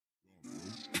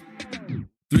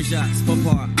3 shots, 4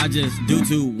 par, I just do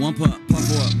 2. 1 putt, par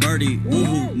 4, birdie,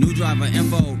 woohoo. New driver,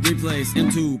 info, replace,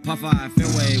 M2, par 5,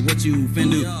 fairway, what you fin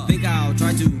do? Think I'll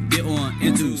try to get on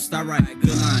into, start right,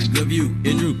 good line, good view,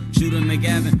 it drew, shooter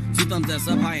McGavin, 2 thumbs that's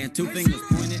up high and 2 fingers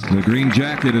pointed. The green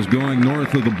jacket is going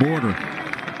north of the border.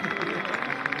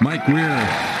 Mike Weir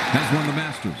has won the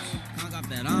Masters.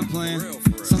 That I'm playing.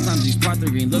 Sometimes these part 3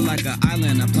 green look like an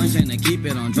island. A plane trying to keep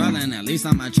it on dry land. At least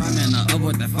I might try, man. Up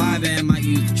with the 5 and might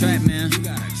use the trap, man.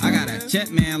 I got a check,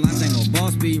 man. Line tango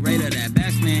ball speed, rated that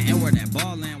batsman, and where that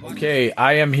ball land. Okay,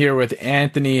 I am here with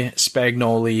Anthony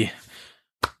Spagnoli.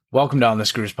 Welcome to On the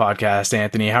Screws podcast,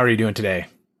 Anthony. How are you doing today?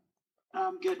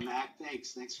 I'm good, Mac.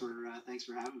 Thanks for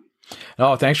having me.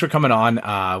 Oh, thanks for coming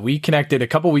on. We connected a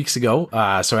couple weeks ago.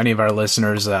 So any of our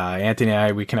listeners, Anthony and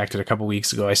I, we connected a couple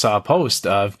weeks ago. I saw a post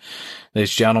of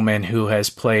this gentleman who has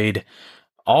played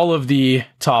all of the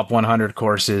top 100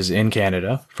 courses in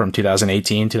Canada from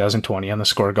 2018, 2020 on the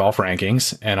Score Golf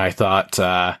rankings. And I thought,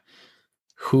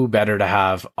 who better to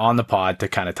have on the pod to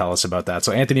kind of tell us about that?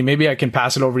 So Anthony, maybe I can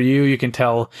pass it over to you. You can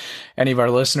tell any of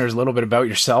our listeners a little bit about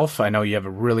yourself. I know you have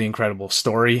a really incredible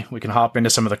story. We can hop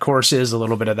into some of the courses, a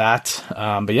little bit of that.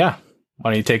 But yeah, why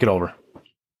don't you take it over?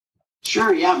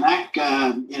 Sure. Yeah, Mac,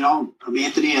 I'm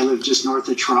Anthony. I live just north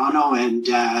of Toronto, and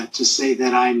to say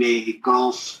that I'm a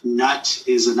golf nut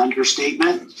is an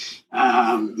understatement.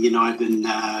 I've been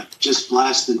just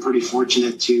blessed and pretty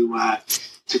fortunate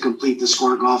to complete the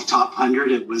Score Golf Top 100.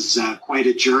 It was quite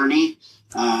a journey.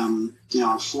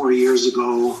 4 years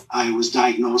ago, I was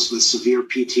diagnosed with severe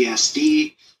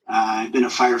PTSD. I've been a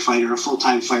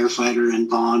full-time firefighter in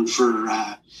Vaughan for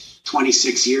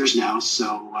 26 years now.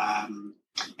 So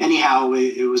anyhow,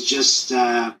 it was just,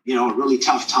 a really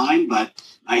tough time, but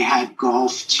I had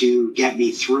golf to get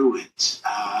me through it.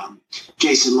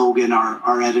 Jason Logan,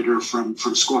 our editor from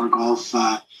Score Golf,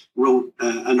 wrote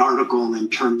an article in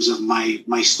terms of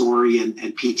my story and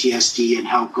PTSD and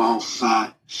how golf,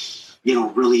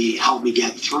 really helped me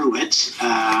get through it.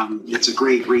 It's a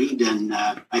great read, and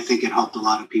I think it helped a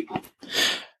lot of people.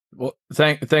 Well,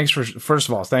 thanks for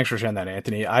sharing that,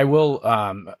 Anthony. I will,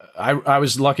 I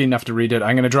was lucky enough to read it.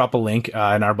 I'm going to drop a link in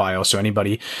our bio. So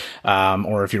anybody,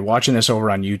 or if you're watching this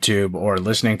over on YouTube or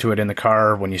listening to it in the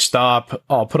car, when you stop,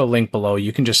 I'll put a link below.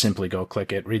 You can just simply go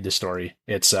click it, read the story.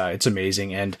 It's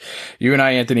amazing. And you and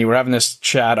I, Anthony, we're having this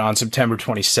chat on September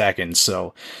 22nd.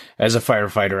 So as a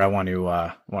firefighter, I want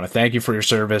to thank you for your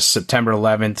service. September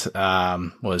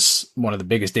 11th, was one of the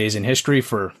biggest days in history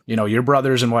for, your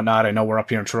brothers and whatnot. I know we're up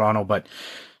here in Toronto, but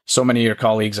so many of your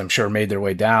colleagues, I'm sure, made their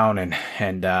way down.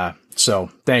 And so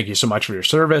thank you so much for your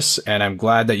service. And I'm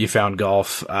glad that you found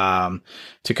golf,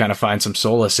 to kind of find some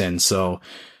solace in. So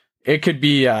it could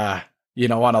be, on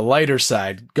a lighter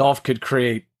side, golf could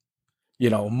create,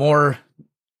 more,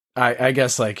 I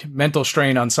guess, like mental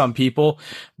strain on some people,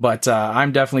 but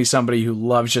I'm definitely somebody who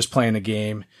loves just playing the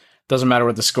game. Doesn't matter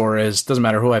what the score is. Doesn't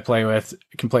matter who I play with.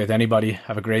 I can play with anybody,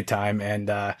 have a great time.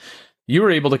 And you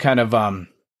were able to kind of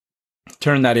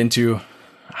turn that into,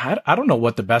 I don't know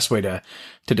what the best way to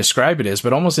describe it is,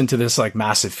 but almost into this like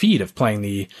massive feat of playing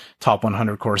the top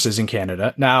 100 courses in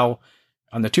Canada. Now,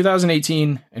 on the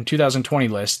 2018 and 2020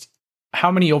 list, how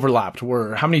many overlapped?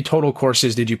 How many total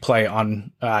courses did you play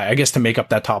on, to make up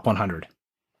that top 100?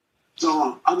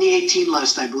 So on the 18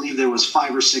 list, I believe there was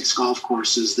 5 or 6 golf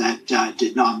courses that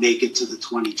did not make it to the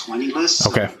 2020 list.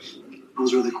 Okay. So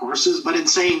those were the courses. But in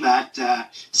saying that,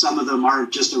 some of them are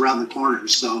just around the corner.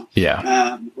 So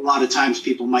yeah, a lot of times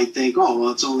people might think, oh,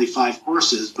 well, it's only 5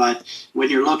 courses. But when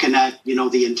you're looking at,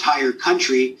 the entire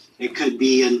country, it could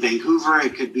be in Vancouver,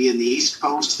 it could be in the East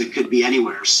Coast, it could be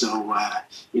anywhere. So,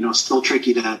 still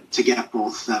tricky to get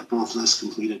both lists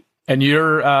completed. And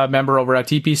you're a member over at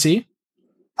TPC?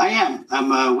 I am.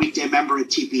 I'm a weekday member at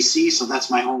TPC, so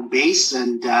that's my home base.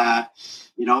 And,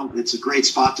 it's a great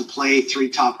spot to play 3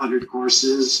 top 100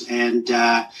 courses, and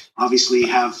obviously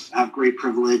have great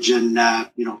privilege and,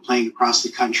 playing across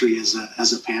the country as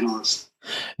a panelist.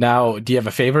 Now, do you have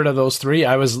a favorite of those 3?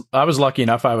 I was lucky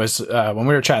enough. I was, when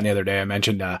we were chatting the other day, I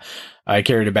mentioned, I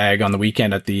carried a bag on the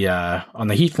weekend at the, on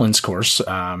the Heathlands course, for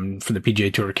the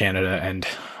PGA Tour of Canada. And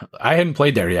I hadn't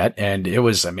played there yet, and it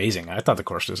was amazing. I thought the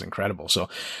course was incredible. So,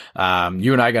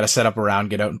 you and I got to set up a round,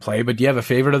 get out and play, but do you have a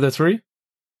favorite of the 3?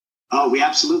 Oh, we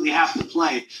absolutely have to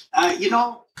play.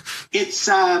 It's,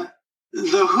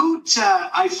 the Hoot,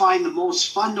 I find the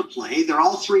most fun to play. They're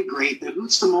all 3 great. The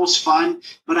Hoot's the most fun,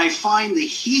 but I find the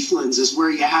Heathlands is where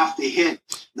you have to hit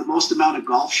the most amount of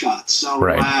golf shots. So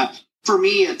right. For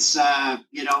me, it's,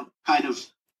 kind of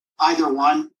either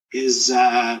one is,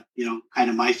 kind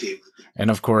of my favorite. And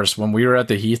of course, when we were at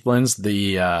the Heathlands,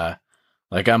 the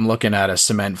Like I'm looking at a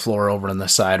cement floor over on the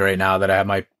side right now that I have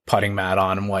my putting mat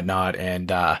on and whatnot.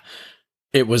 And,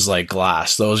 it was like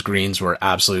glass. Those greens were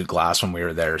absolute glass when we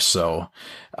were there. So,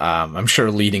 I'm sure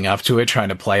leading up to it, trying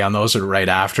to play on those or right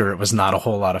after, it was not a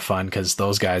whole lot of fun because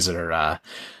those guys are,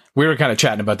 we were kind of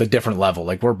chatting about the different level.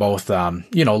 Like we're both,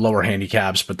 lower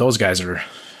handicaps, but those guys are,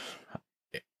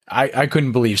 I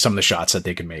couldn't believe some of the shots that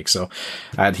they could make. So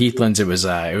at Heathlands, it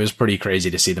was pretty crazy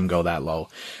to see them go that low.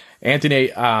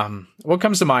 Anthony, what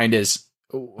comes to mind is,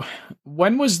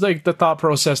 when was like the thought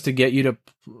process to get you to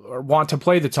or want to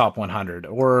play the top 100,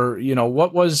 or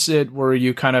what was it where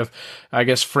you kind of, I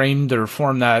guess, framed or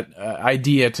formed that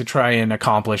idea to try and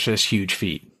accomplish this huge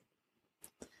feat?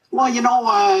 Well,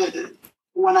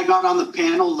 when I got on the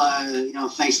panel,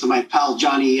 thanks to my pal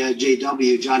Johnny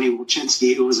Johnny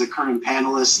Wilczynski, who was a current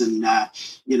panelist,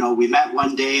 and we met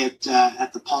one day at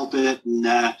the pulpit and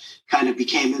kind of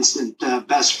became instant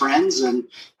best friends. And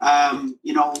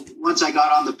once I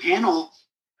got on the panel,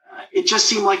 it just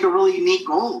seemed like a really unique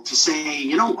goal to say,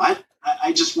 you know what,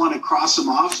 I just want to cross them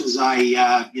off as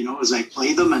I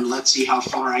play them, and let's see how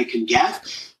far I can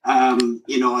get.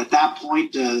 At that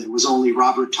point, it was only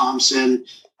Robert Thompson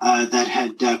that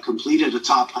had completed a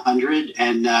top 100,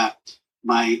 and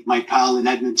my pal in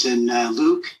Edmonton,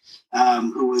 Luke,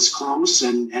 who was close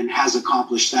and has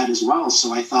accomplished that as well.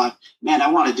 So I thought, man, I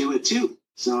want to do it too.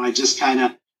 So I just kind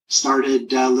of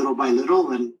started little by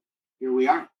little, and here we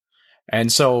are. And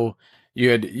so you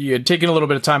had taken a little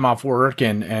bit of time off work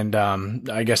and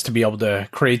I guess to be able to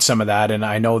create some of that. And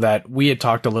I know that we had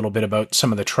talked a little bit about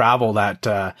some of the travel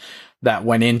that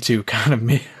went into kind of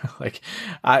me. Like,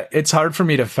 it's hard for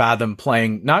me to fathom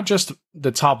playing not just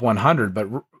the top 100, but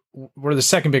we're the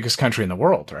second biggest country in the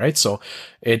world, right? So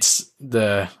it's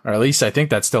or at least I think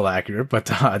that's still accurate, but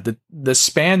the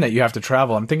span that you have to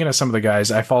travel. I'm thinking of some of the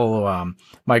guys I follow,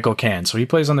 Michael Can. So he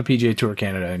plays on the PGA Tour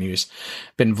Canada, and he's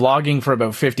been vlogging for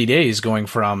about 50 days, going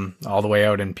from all the way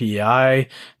out in PEI.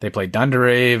 They play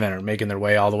Dunderave and are making their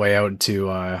way all the way out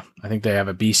to, I think they have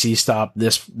a BC stop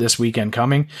this weekend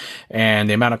coming, and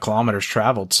the amount of kilometers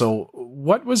traveled. So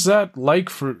what was that like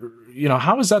for,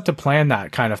 how is that to plan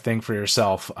that kind of thing for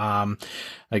yourself?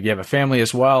 Like you have a family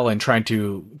as well, and trying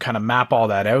to kind of map all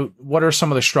that out. What are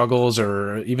some of the struggles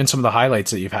or even some of the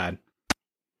highlights that you've had?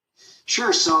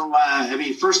 Sure. So,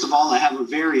 first of all, I have a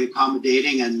very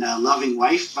accommodating and loving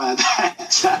wife that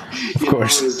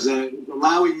is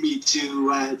allowing me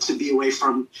to be away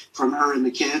from her and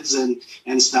the kids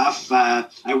and stuff. I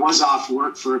was off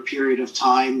work for a period of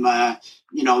time,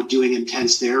 doing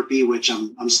intense therapy, which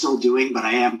I'm still doing, but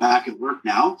I am back at work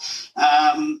now.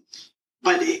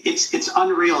 But it's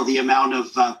unreal the amount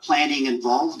of planning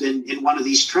involved in one of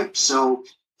these trips. So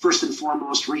first and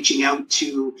foremost, reaching out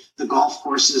to the golf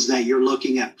courses that you're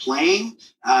looking at playing.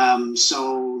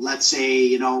 So let's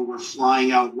say, we're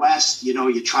flying out west,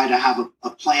 you try to have a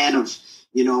plan of,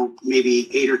 maybe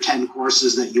 8 or 10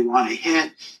 courses that you want to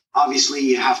hit. Obviously,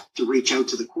 you have to reach out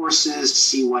to the courses to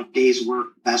see what days work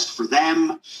best for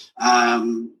them.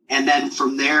 And then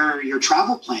from there, your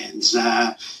travel plans.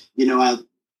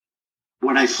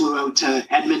 When I flew out to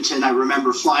Edmonton, I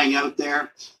remember flying out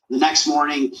there the next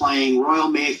morning, playing Royal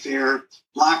Mayfair,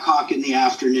 Blackhawk in the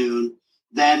afternoon.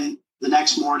 Then the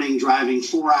next morning, driving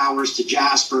 4 hours to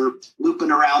Jasper, looping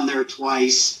around there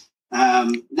twice.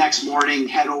 Next morning,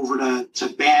 head over to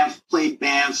Banff, played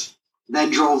Banff, then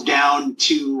drove down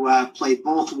to play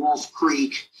both Wolf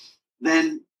Creek,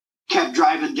 then kept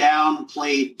driving down,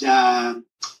 played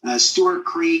Stewart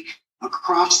Creek,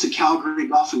 across to Calgary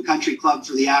Golf and Country Club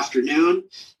for the afternoon,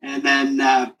 and then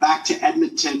back to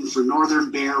Edmonton for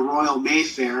Northern Bear, Royal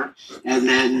Mayfair, and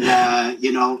then,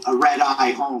 a red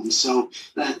eye home. So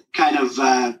that kind of,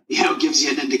 gives you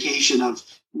an indication of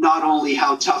not only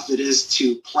how tough it is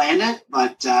to plan it,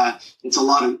 but it's a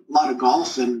lot of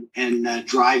golf and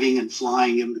driving and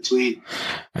flying in between.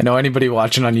 I know anybody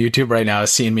watching on YouTube right now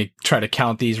is seeing me try to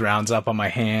count these rounds up on my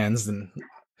hands, and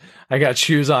I got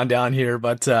shoes on down here,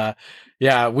 but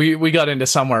we got into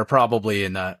somewhere probably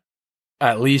in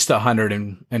at least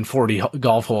 140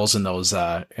 golf holes in those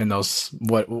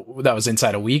what that was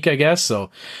inside a week, I guess. So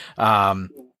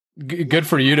good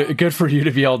for you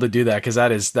to be able to do that, because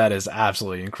that is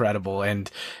absolutely incredible. And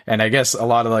I guess a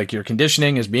lot of like your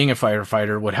conditioning as being a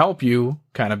firefighter would help you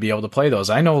kind of be able to play those.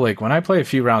 I know, like when I play a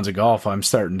few rounds of golf, I'm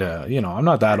starting to, I'm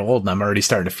not that old and I'm already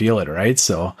starting to feel it, right?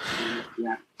 So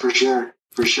yeah, for sure.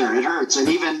 For sure, it hurts, and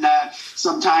even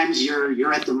sometimes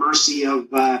you're at the mercy of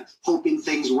hoping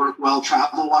things work well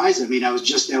travel wise. I mean, I was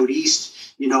just out east,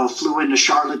 flew into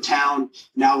Charlottetown.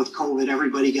 Now with COVID,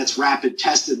 everybody gets rapid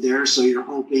tested there, so you're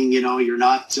hoping you're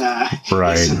not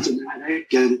Right. asymptomatic,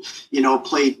 and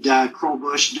played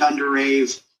Crowbush,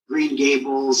 Dunderave, Green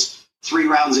Gables. 3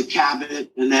 rounds at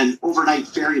Cabot, and then overnight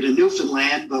ferry to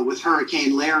Newfoundland. But with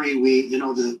Hurricane Larry,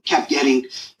 the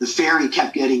ferry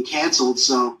kept getting canceled.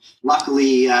 So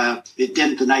luckily, it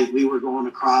didn't the night we were going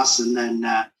across, and then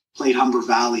played Humber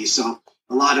Valley. So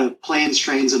a lot of planes,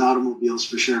 trains, and automobiles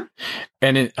for sure.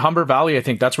 And in Humber Valley, I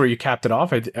think that's where you capped it off.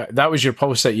 That was your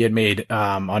post that you had made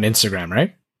on Instagram,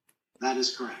 right? That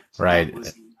is correct. Right.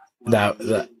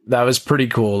 That was pretty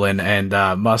cool, and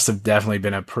must have definitely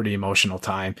been a pretty emotional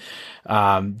time.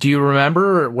 Do you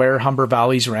remember where Humber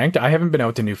Valley's ranked? I haven't been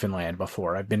out to Newfoundland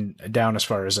before. I've been down as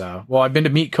far as I've been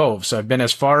to Meat Cove, so I've been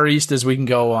as far east as we can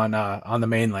go on the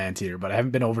mainland here, but I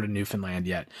haven't been over to Newfoundland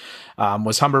yet.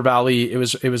 Was Humber Valley? It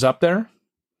was up there.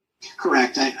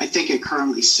 Correct. I think it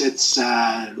currently sits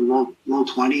low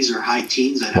 20s or high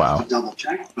teens. I'd have to double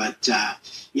check, but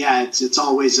it's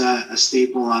always a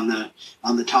staple on the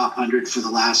top 100 for the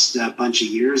last bunch of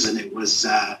years, and it was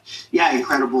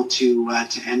incredible to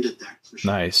end it there. For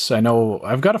sure. Nice. I know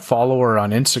I've got a follower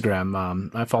on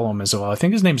Instagram. I follow him as well. I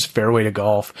think his name's Fairway to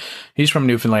Golf. He's from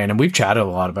Newfoundland, and we've chatted a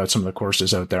lot about some of the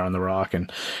courses out there on the Rock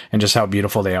and just how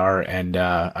beautiful they are. And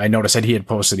I noticed that he had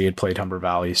posted he had played Humber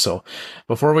Valley. So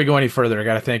before we go any further, I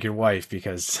got to thank your wife,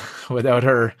 because without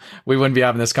her, we wouldn't be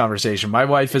having this conversation. My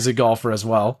wife is a golfer as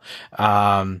well.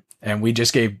 And we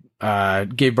just she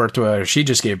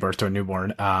just gave birth to a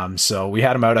newborn. So we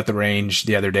had him out at the range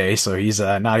the other day. So he's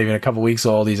not even a couple weeks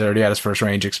old. He's already had his first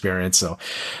range experience. So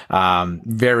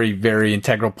very, very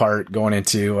integral part going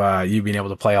into you being able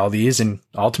to play all these and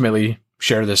ultimately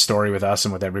share this story with us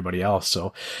and with everybody else.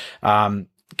 So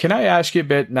can I ask you a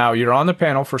bit now? You're on the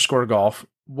panel for Score Golf.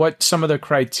 What some of the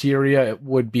criteria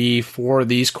would be for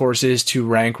these courses to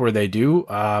rank where they do?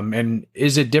 And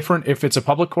is it different if it's a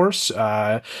public course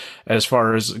as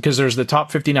far as, because there's the top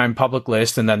 59 public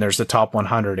list and then there's the top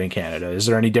 100 in Canada. Is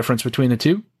there any difference between the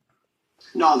two?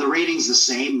 No, the rating's the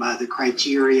same. The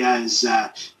criteria is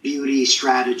beauty,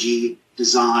 strategy,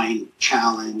 design,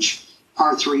 challenge,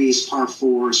 par 3s, par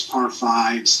 4s, par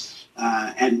 5s,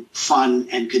 and fun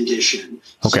and condition.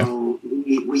 Okay. So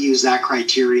we use that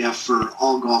criteria for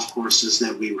all golf courses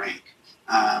that we rank,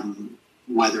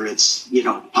 whether it's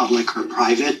public or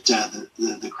private.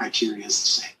 The criteria is the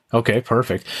same. Okay,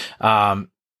 perfect. I'm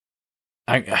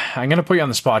going to put you on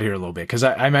the spot here a little bit, because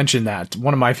I mentioned that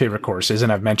one of my favorite courses,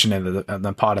 and I've mentioned it in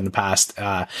the pod in the past,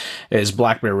 is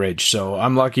Black Bear Ridge. So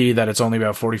I'm lucky that it's only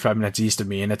about 45 minutes east of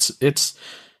me, and it's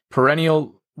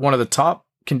perennial one of the top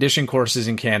condition courses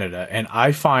in Canada. And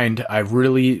I find I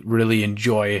really, really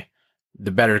enjoy the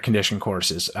better condition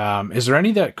courses. Is there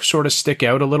any that sort of stick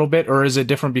out a little bit, or is it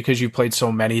different because you played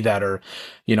so many that are,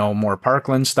 more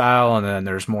Parkland style, and then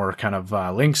there's more kind of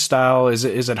links style? Is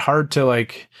it hard to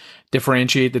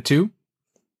differentiate the two?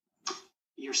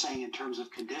 You're saying in terms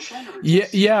of condition? Or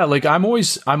yeah. Like I'm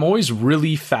always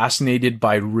really fascinated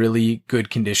by really good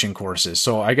condition courses.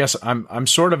 So I guess I'm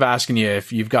sort of asking you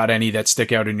if you've got any that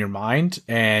stick out in your mind,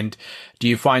 and do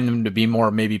you find them to be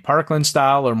more maybe Parkland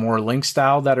style or more link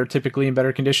style that are typically in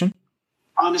better condition?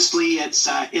 Honestly, it's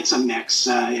a mix.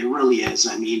 It really is.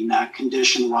 I mean,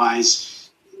 condition wise,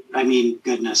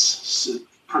 goodness,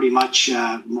 pretty much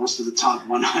most of the top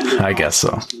 100. I guess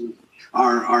so.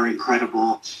 Are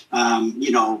incredible.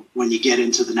 When you get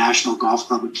into the National Golf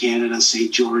Club of Canada,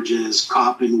 St. George's,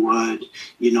 Coppenwood,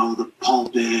 the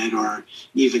Pulpit, or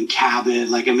even Cabot.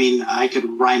 I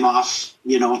could rhyme off,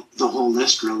 the whole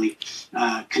list really.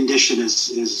 Condition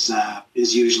is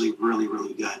usually really,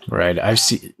 really good. Right. I've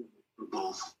seen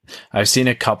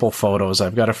a couple photos.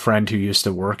 I've got a friend who used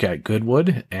to work at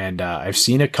Goodwood, and I've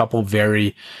seen a couple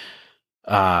very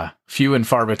few and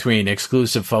far between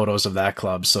exclusive photos of that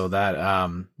club. So that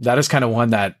is kind of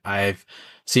one that I've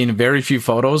seen very few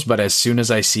photos, but as soon as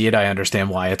I see it, I understand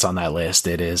why it's on that list.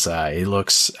 It is, it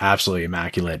looks absolutely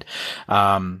immaculate.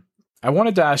 I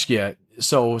wanted to ask you,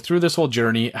 so through this whole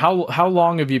journey, how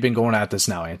long have you been going at this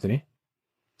now, Anthony?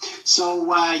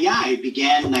 So, I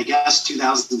began,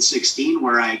 2016,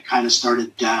 where I kind of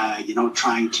started,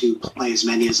 trying to play as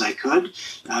many as I could.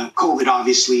 COVID,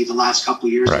 obviously, the last couple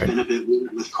of years have been a bit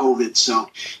weird with COVID. So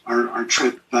our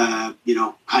trip,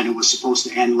 kind of was supposed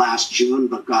to end last June,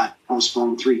 but got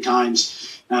postponed 3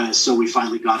 times. So we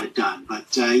finally got it done. But,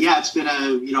 it's been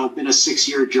a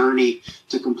 6-year journey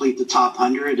to complete the top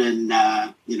 100. And,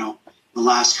 the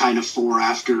last kind of 4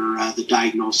 after the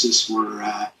diagnosis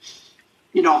were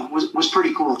was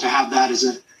pretty cool to have that as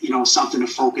a, something to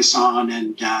focus on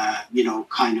and,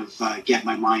 kind of get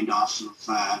my mind off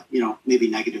of, maybe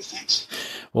negative things.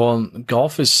 Well,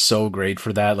 golf is so great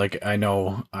for that. Like, I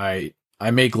know I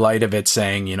make light of it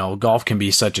saying, golf can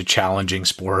be such a challenging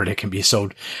sport. It can be so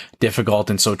difficult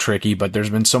and so tricky, but there's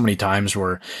been so many times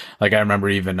where, like, I remember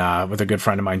even, with a good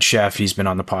friend of mine, Chef, he's been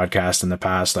on the podcast in the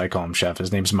past. I call him Chef.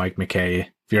 His name's Mike McKay.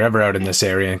 If you're ever out in this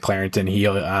area in Clarington, he,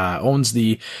 owns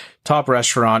the top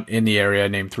restaurant in the area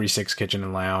named 36 Kitchen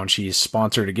and Lounge. He's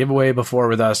sponsored a giveaway before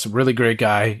with us. Really great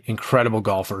guy, incredible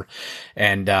golfer.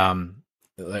 And,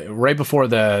 right before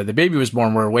the baby was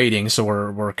born, we're waiting. So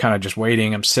we're kind of just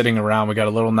waiting. I'm sitting around. We got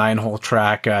a little 9-hole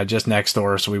track, just next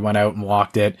door. So we went out and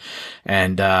walked it.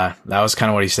 And, that was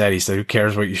kind of what he said. He said, who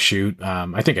cares what you shoot?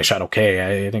 I think I shot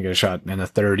okay. I think I shot in the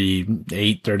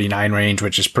 38, 39 range,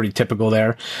 which is pretty typical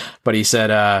there. But he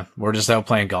said, we're just out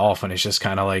playing golf, and it's just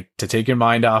kind of like to take your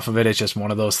mind off of it. It's just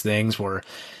one of those things where,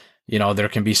 there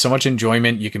can be so much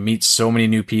enjoyment. You can meet so many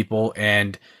new people.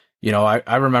 And,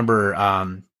 I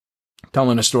remember,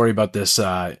 telling a story about this.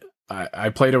 I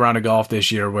played a round of golf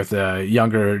this year with a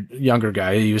younger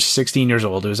guy. He was 16 years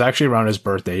old. It was actually around his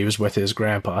birthday. He was with his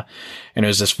grandpa, and it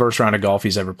was his first round of golf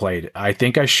he's ever played. I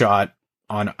think I shot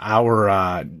on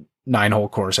our 9-hole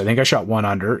course. I think I shot 1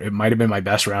 under. It might have been my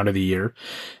best round of the year,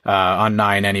 on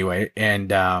 9 anyway. And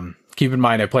keep in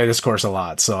mind, I play this course a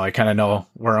lot, so I kind of know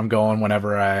where I'm going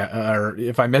whenever or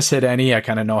if I miss hit any, I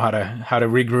kind of know how to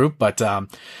regroup. But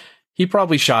he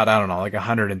probably shot, I don't know, like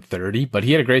 130, but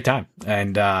he had a great time.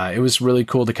 And it was really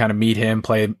cool to kind of meet him,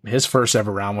 play his first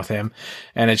ever round with him.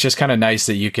 And it's just kind of nice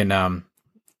that you can,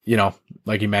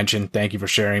 like you mentioned, thank you for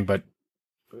sharing, but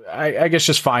I guess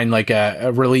just find like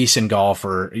a release in golf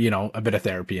or, a bit of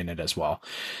therapy in it as well.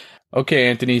 Okay,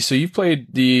 Anthony, so you've played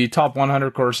the top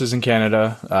 100 courses in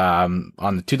Canada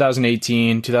on the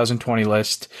 2018, 2020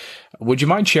 list. Would you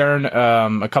mind sharing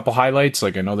a couple highlights?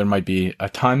 Like, I know there might be a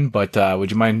ton, but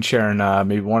would you mind sharing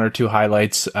maybe 1 or 2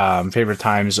 highlights, favorite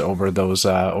times over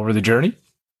the journey?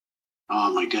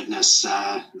 Oh, my goodness.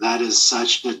 That is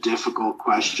such a difficult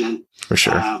question. For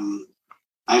sure.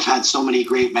 I've had so many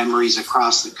great memories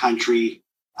across the country.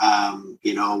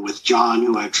 With John,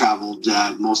 who I've traveled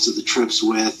most of the trips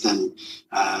with, and,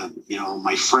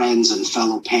 my friends and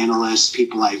fellow panelists,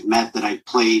 people I've met that I've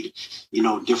played,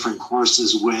 different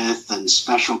courses with, and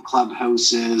special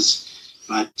clubhouses.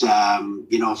 But,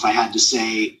 if I had to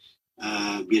say,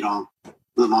 the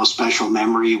most special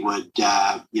memory would,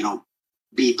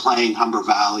 be playing Humber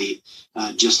Valley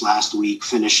just last week,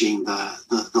 finishing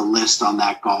the list on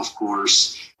that golf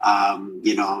course.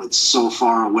 It's so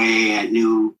far away. I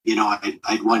knew,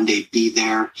 I'd one day be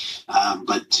there,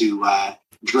 but to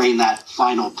drain that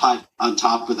final putt on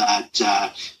top of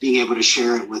that, being able to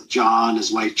share it with John,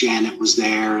 his wife Janet was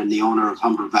there, and the owner of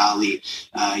Humber Valley.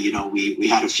 We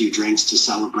had a few drinks to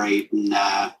celebrate, and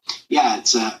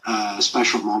it's a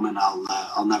special moment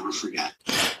I'll never forget.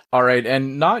 All right,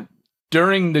 and not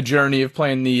during the journey of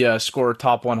playing the Score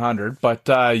Top 100,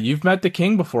 but you've met the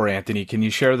King before, Anthony. Can you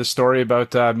share the story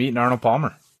about meeting Arnold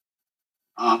Palmer?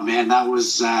 Oh, man, that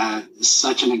was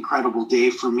such an incredible day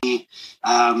for me.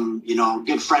 A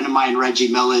good friend of mine, Reggie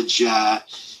Millage,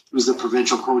 who's the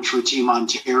provincial coach for Team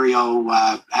Ontario,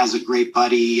 has a great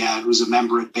buddy who's a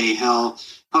member at Bay Hill.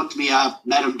 Hooked me up,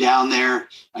 met him down there.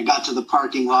 I got to the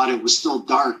parking lot. It was still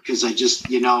dark because I just,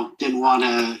 didn't want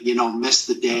to, miss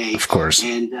the day. Of course.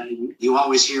 And you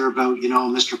always hear about,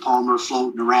 Mr. Palmer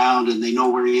floating around, and they know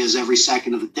where he is every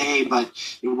second of the day. But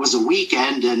it was a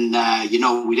weekend, and,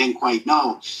 we didn't quite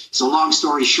know. So long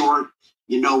story short,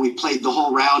 we played the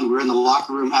whole round. We were in the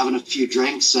locker room having a few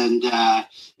drinks, and,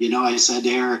 I said to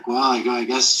Eric, well, I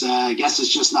guess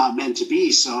it's just not meant to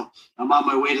be. So I'm on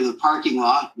my way to the parking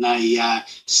lot, and I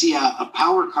see a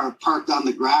power car parked on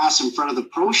the grass in front of the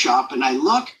pro shop, and I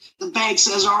look, the bag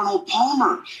says Arnold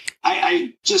Palmer.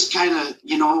 I just kind of,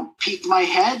 peeked my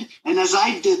head, and as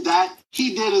I did that,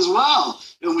 he did as well.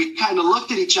 And we kind of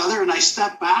looked at each other, and I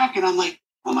stepped back, and I'm like,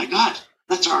 oh my God,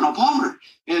 that's Arnold Palmer.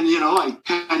 And, I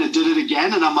kind of did it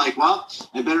again, and I'm like, well,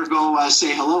 I better go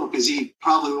say hello, because he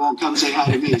probably won't come say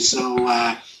hi to me. So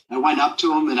I went up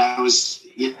to him, and I was,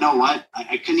 you know what,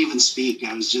 I couldn't even speak.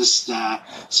 I was just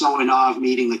so in awe of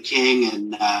meeting the King,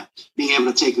 and being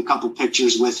able to take a couple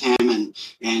pictures with him,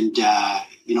 and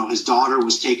his daughter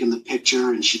was taking the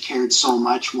picture, and she cared so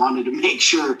much, wanted to make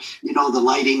sure, the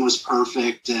lighting was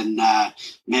perfect. And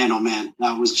man, oh man,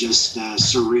 that was just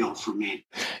surreal for me.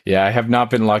 Yeah, I have not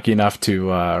been lucky enough to,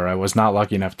 or I was not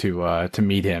lucky enough to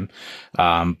meet him.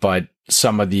 But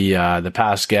some of the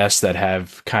past guests that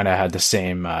have kind of had the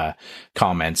same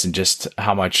comments, and just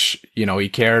how much, he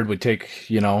cared, would take,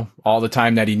 all the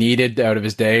time that he needed out of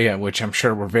his day, which I'm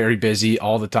sure we're very busy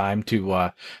all the time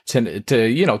to kind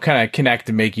of connect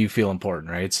and make you feel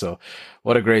important, right? So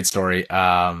what a great story.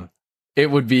 It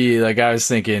would be like, I was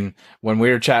thinking when we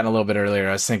were chatting a little bit earlier,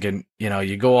 I was thinking,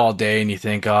 you go all day and you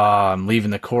think, oh, I'm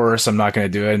leaving the course, I'm not going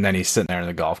to do it. And then he's sitting there in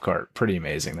the golf cart. Pretty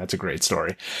amazing. That's a great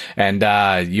story. And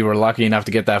you were lucky enough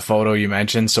to get that photo you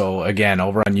mentioned. So again,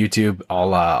 over on YouTube,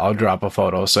 I'll drop a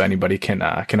photo so anybody can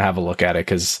have a look at it,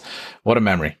 because what a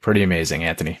memory. Pretty amazing,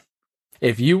 Anthony.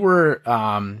 If you were,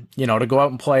 to go out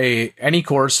and play any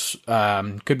course,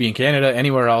 could be in Canada,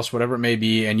 anywhere else, whatever it may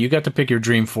be, and you got to pick your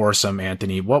dream foursome,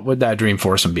 Anthony, what would that dream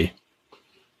foursome be?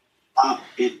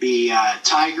 It'd be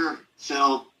Tiger,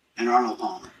 Phil, and Arnold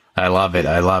Palmer. I love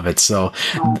it. So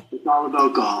it's all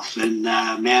about golf, and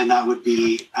man, that would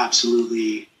be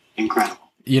absolutely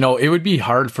incredible. It would be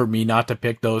hard for me not to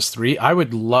pick those three. I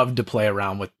would love to play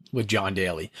around with John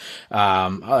Daly.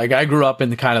 Like, I grew up in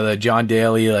the John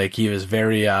Daly, like, he was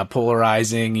very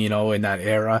polarizing, in that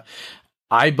era.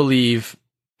 I believe,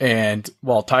 and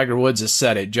well, Tiger Woods has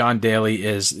said it, John Daly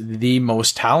is the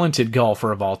most talented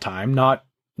golfer of all time, not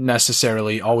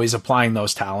necessarily always applying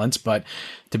those talents, but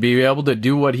to be able to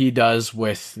do what he does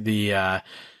with the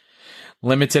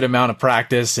limited amount of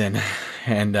practice and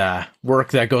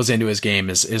work that goes into his game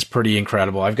is pretty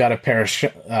incredible. I've got a pair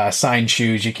of signed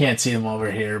shoes. You can't see them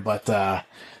over here, but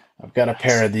I've got a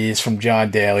pair of these from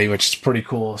John Daly, which is pretty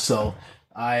cool. So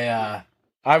I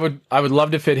would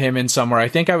love to fit him in somewhere. I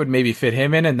think I would maybe fit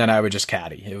him in, and then I would just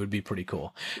caddy. It would be pretty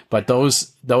cool. But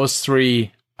those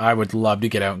three, I would love to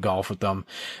get out and golf with them.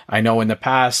 I know in the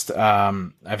past,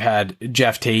 I've had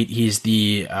Jeff Tate. He's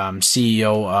the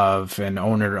CEO of and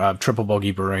owner of Triple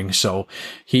Bogey Brewing. So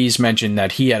he's mentioned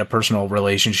that he had a personal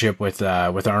relationship with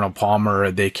Arnold Palmer.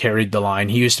 They carried the line.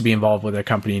 He used to be involved with a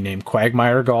company named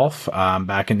Quagmire Golf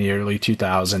back in the early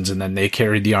 2000s, and then they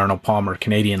carried the Arnold Palmer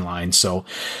Canadian line. So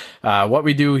what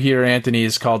we do here, Anthony,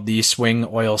 is called the Swing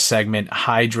Oil segment,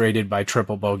 hydrated by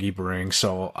Triple Bogey Brewing.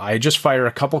 So I just fire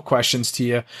a couple questions to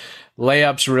you.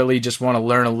 Layups, really just want to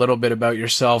learn a little bit about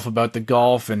yourself, about the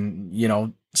golf,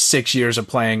 and 6 years of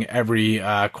playing every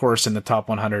course in the top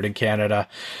 100 in Canada.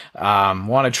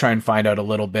 Want to try and find out a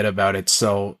little bit about it.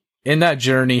 So in that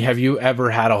journey, have you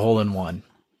ever had a hole-in-one?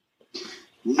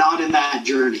 Not in that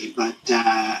journey, but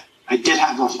I did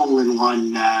have a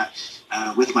hole-in-one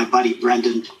with my buddy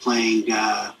Brendan playing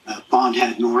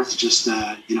Bondhead North,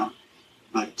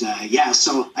 But yeah,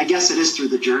 so I guess it is through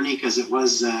the journey, because it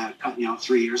was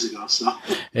 3 years ago. So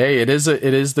hey, it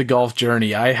is the golf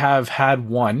journey. I have had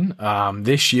one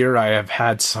this year. I have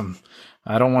had some.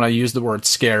 I don't want to use the word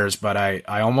scares, but I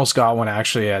almost got one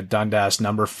actually at Dundas,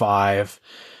 number 5,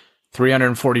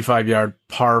 345-yard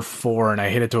par 4, and I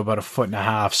hit it to about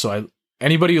 1.5 feet. So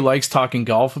anybody who likes talking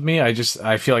golf with me, I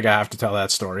feel like I have to tell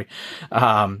that story.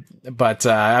 But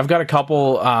I've got a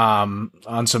couple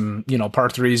on some, par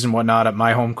 3s and whatnot at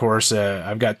my home course.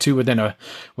 I've got 2 within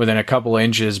a couple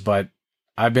inches, but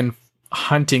I've been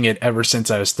hunting it ever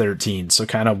since I was 13. So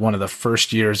kind of one of the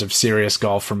first years of serious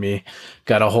golf for me.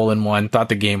 Got a hole-in-one, thought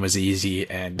the game was easy,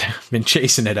 and been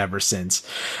chasing it ever since.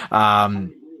 Hard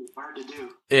to do.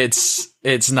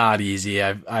 It's not easy.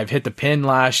 I've hit the pin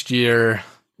last year.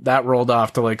 That rolled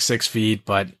off to like 6 feet,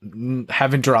 but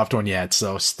haven't dropped one yet.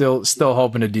 So still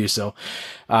hoping to do so.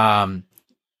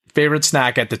 Favorite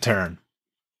snack at the turn?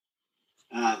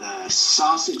 The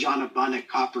sausage on a bun at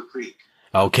Copper Creek.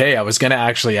 Okay, I was going to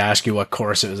actually ask you what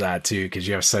course it was at too, because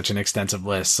you have such an extensive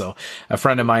list. So a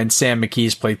friend of mine, Sam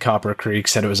McKee's, played Copper Creek,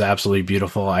 said it was absolutely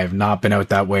beautiful. I have not been out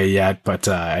that way yet, but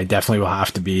I definitely will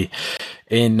have to be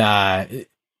in.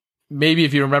 Maybe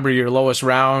if you remember your lowest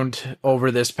round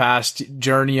over this past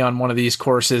journey on one of these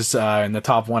courses in the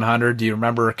top 100, do you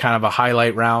remember kind of a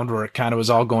highlight round where it kind of was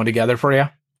all going together for you?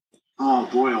 Oh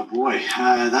boy.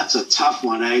 That's a tough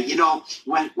one.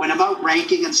 When I'm out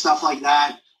ranking and stuff like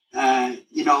that,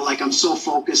 like I'm so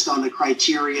focused on the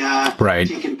criteria, right,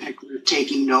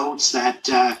 taking notes that,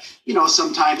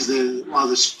 sometimes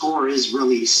the score is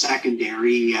really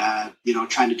secondary,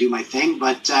 trying to do my thing.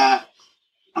 But,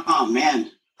 oh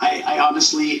man, I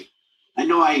honestly, I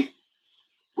know I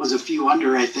was a few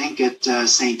under, I think, at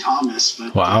St. Thomas,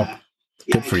 but wow,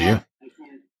 good for you. I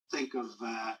can't think of.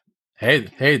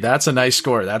 Hey, that's a nice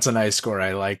score.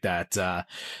 I like that.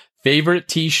 Favorite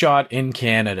tee shot in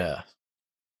Canada?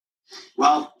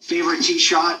 Well, favorite tee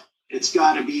shot, it's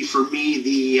got to be for me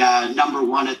the number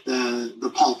one at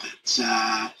the pulpit.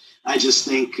 I just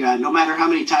think no matter how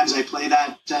many times I play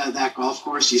that golf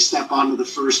course, you step onto the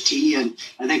first tee, and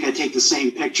I think I take the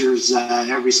same pictures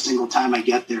every single time I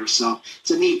get there. So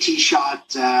it's a neat tee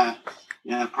shot.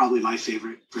 Yeah, probably my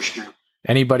favorite for sure.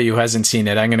 Anybody who hasn't seen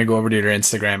it, I'm going to go over to your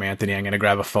Instagram, Anthony. I'm going to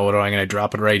grab a photo. I'm going to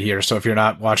drop it right here. So if you're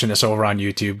not watching this over on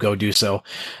YouTube, go do so.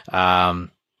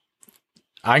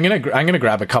 I'm gonna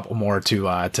grab a couple more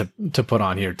to put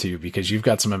on here too, because you've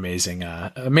got some amazing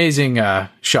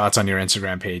shots on your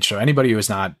Instagram page. So anybody who is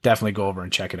not, definitely go over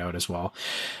and check it out as well.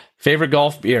 Favorite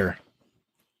golf beer?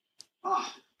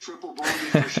 Oh, triple bogey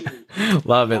for sure.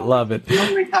 Love it.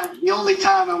 The only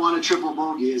time I want a triple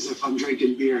bogey is if I'm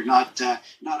drinking beer, not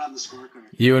on the scorecard.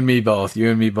 You and me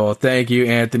both. Thank you,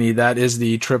 Anthony. That is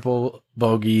the Triple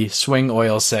Bogey Swing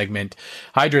Oil segment,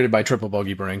 hydrated by Triple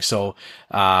Bogey Brewing. So,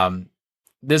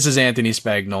 this is Anthony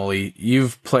Spagnoli.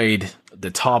 You've played the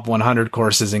top 100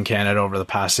 courses in Canada over the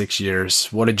past 6 years.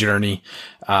 What a journey.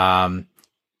 I'm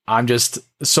just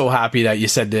so happy that you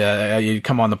said you'd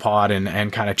come on the pod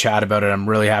and kind of chat about it. I'm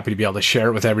really happy to be able to share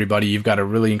it with everybody. You've got a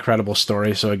really incredible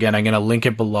story. So again, I'm going to link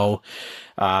it below.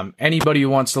 Anybody who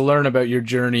wants to learn about your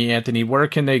journey, Anthony, where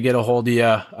can they get a hold of you?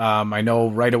 I know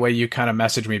right away you kind of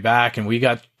messaged me back, and we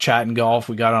got chatting golf.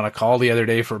 We got on a call the other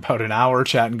day for about an hour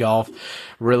chatting golf.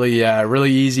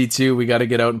 Really easy too. We got to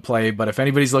get out and play. But if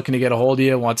anybody's looking to get a hold of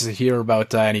you, wants to hear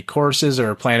about any courses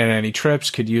or planning any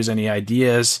trips, could use any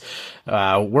ideas,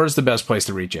 where's the best place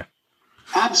to reach you?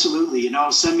 Absolutely.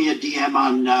 Send me a DM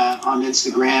on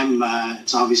Instagram.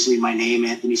 It's obviously my name,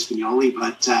 Anthony Spagnoli,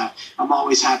 but I'm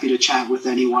always happy to chat with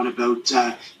anyone about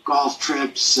golf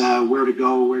trips, where to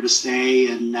go, where to stay,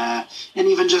 and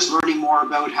even just learning more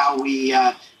about how we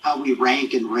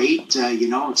rank and rate.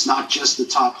 It's not just the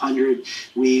top 100.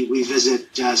 We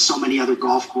visit so many other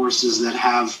golf courses that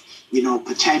have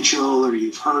potential, or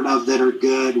you've heard of, that are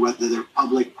good, whether they're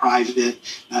public, private.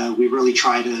 We really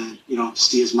try to,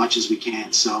 see as much as we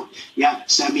can. So yeah,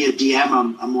 send me a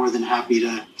DM. I'm more than happy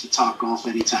to talk golf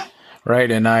anytime. Right.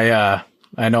 And I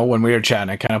know when we were chatting,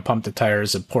 I kind of pumped the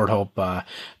tires at Port Hope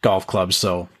Golf Club.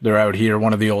 So they're out here,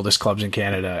 one of the oldest clubs in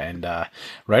Canada, and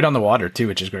right on the water too,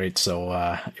 which is great. So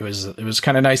it was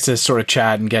kind of nice to sort of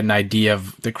chat and get an idea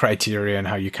of the criteria and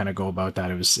how you kind of go about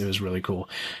that. It was really cool.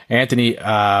 Anthony,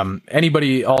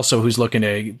 anybody also who's looking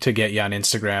to get you on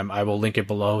Instagram, I will link it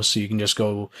below, so you can just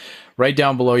go right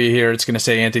down below you here. It's going to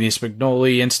say Anthony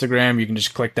Spagnoli Instagram. You can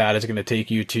just click that. It's going to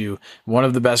take you to one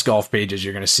of the best golf pages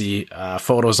you're going to see.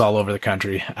 Photos all over the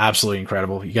country. Absolutely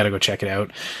incredible. You got to go check it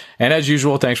out. And as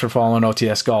usual, thanks for following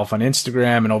OTS Golf on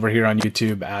Instagram and over here on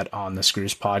YouTube at On the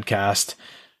Screws Podcast.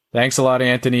 Thanks a lot,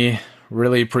 Anthony.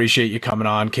 Really appreciate you coming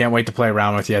on. Can't wait to play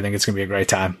around with you. I think it's going to be a great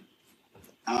time.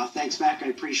 Thanks, Mac. I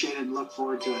appreciate it and look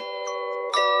forward to it.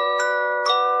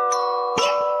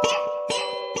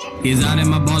 Is out in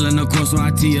my ball in the course where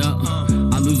I tee up.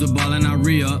 I lose the ball and I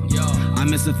re-up. I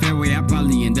miss a fairway, I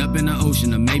probably end up in the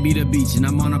ocean or maybe the beach. And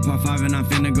I'm on a par 5 and I'm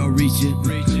finna go reach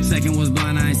it. Second was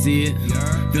blind, I ain't see it.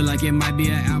 Feel like it might be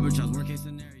an albatross.